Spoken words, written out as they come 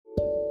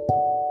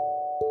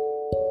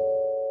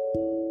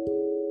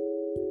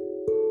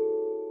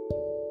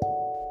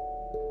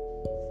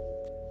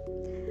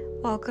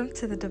Welcome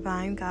to the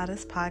Divine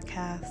Goddess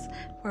Podcast,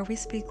 where we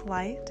speak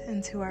light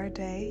into our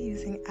day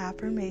using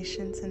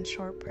affirmations and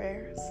short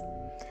prayers.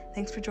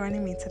 Thanks for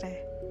joining me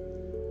today.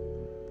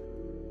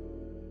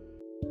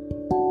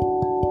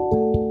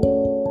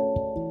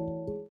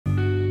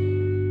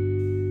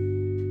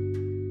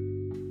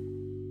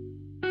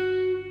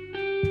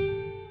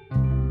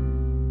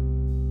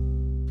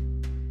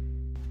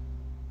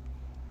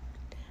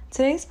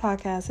 Today's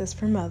podcast is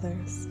for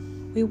mothers.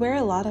 We wear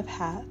a lot of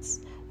hats,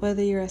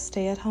 whether you're a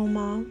stay-at-home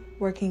mom,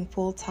 working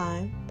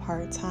full-time,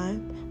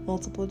 part-time,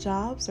 multiple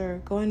jobs,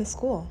 or going to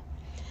school,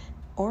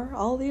 or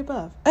all of the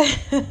above.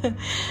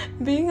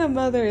 Being a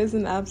mother is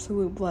an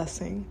absolute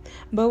blessing,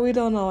 but we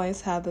don't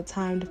always have the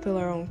time to fill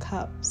our own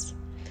cups.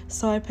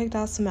 So I picked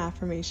out some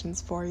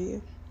affirmations for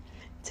you.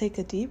 Take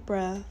a deep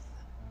breath.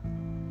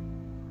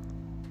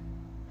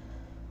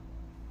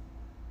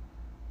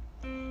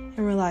 And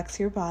relax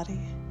your body.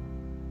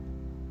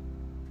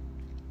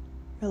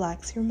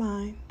 Relax your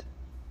mind.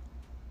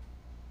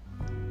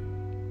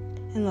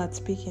 And let's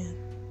begin.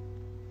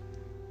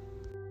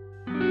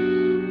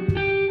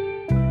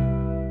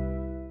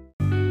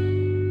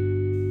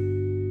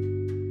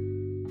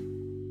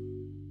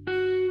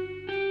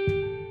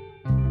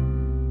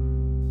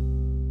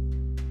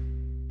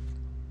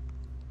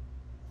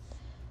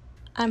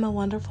 I'm a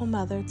wonderful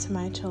mother to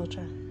my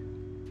children.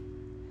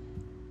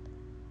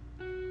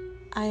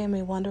 I am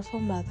a wonderful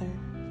mother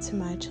to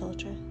my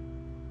children.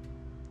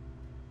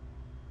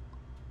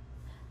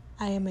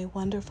 I am a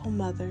wonderful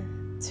mother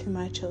to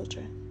my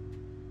children.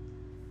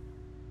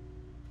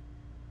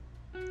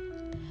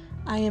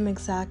 I am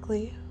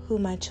exactly who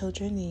my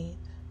children need.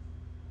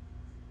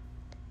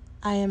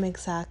 I am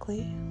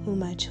exactly who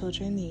my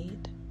children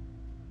need.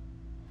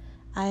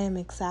 I am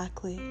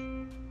exactly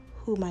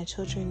who my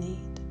children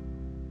need.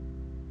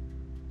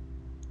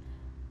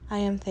 I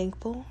am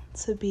thankful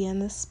to be in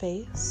this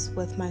space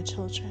with my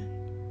children.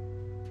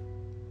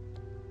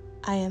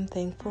 I am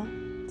thankful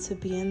to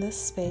be in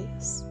this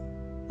space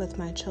with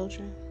my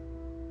children.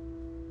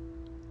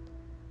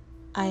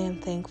 I am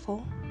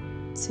thankful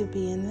to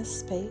be in this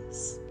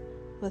space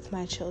with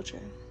my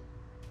children.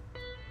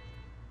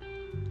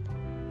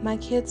 My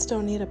kids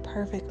don't need a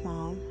perfect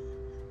mom,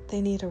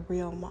 they need a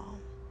real mom.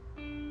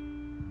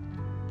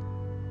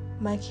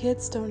 My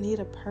kids don't need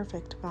a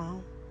perfect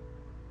mom,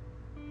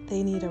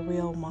 they need a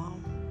real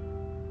mom.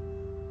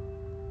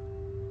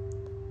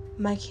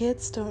 My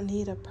kids don't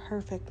need a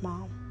perfect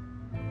mom,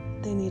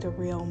 they need a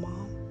real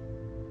mom.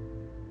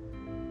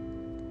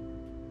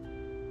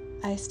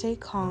 I stay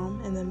calm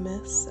in the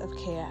midst of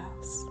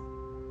chaos.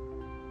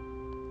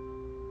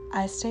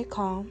 I stay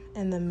calm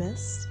in the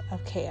midst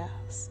of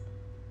chaos.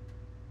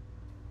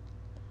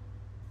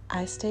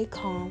 I stay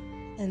calm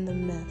in the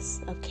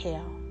midst of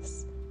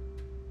chaos.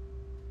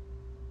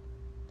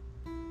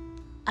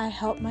 I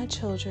help my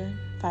children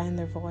find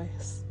their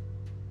voice.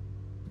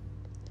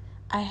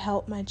 I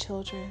help my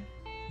children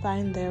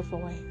find their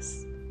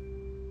voice.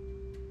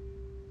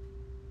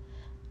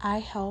 I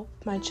help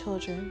my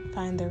children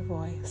find their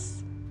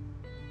voice.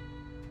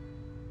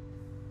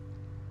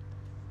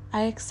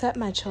 I accept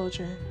my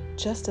children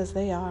just as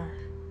they are.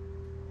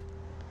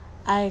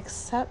 I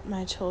accept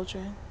my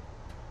children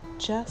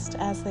just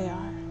as they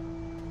are.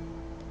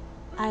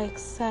 I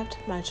accept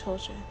my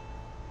children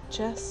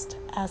just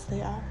as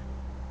they are.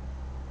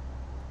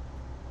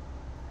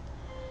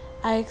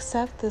 I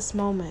accept this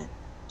moment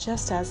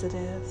just as it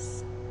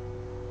is.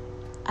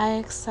 I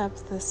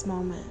accept this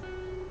moment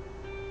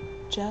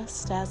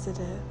just as it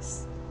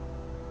is.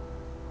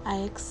 I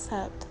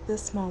accept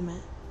this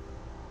moment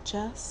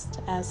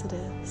just as it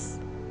is.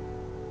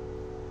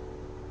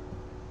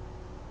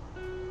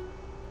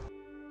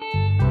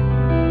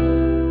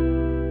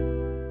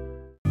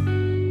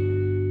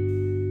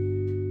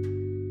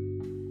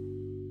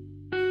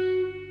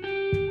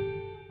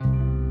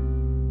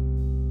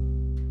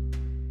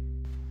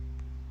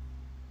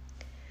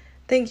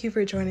 Thank you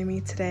for joining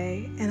me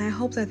today, and I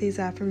hope that these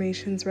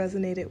affirmations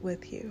resonated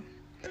with you.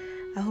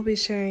 I will be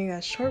sharing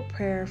a short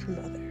prayer from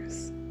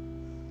others.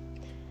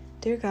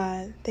 Dear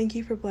God, thank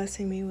you for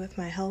blessing me with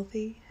my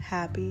healthy,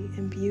 happy,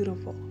 and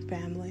beautiful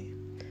family.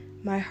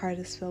 My heart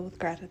is filled with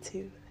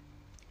gratitude.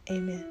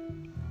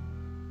 Amen.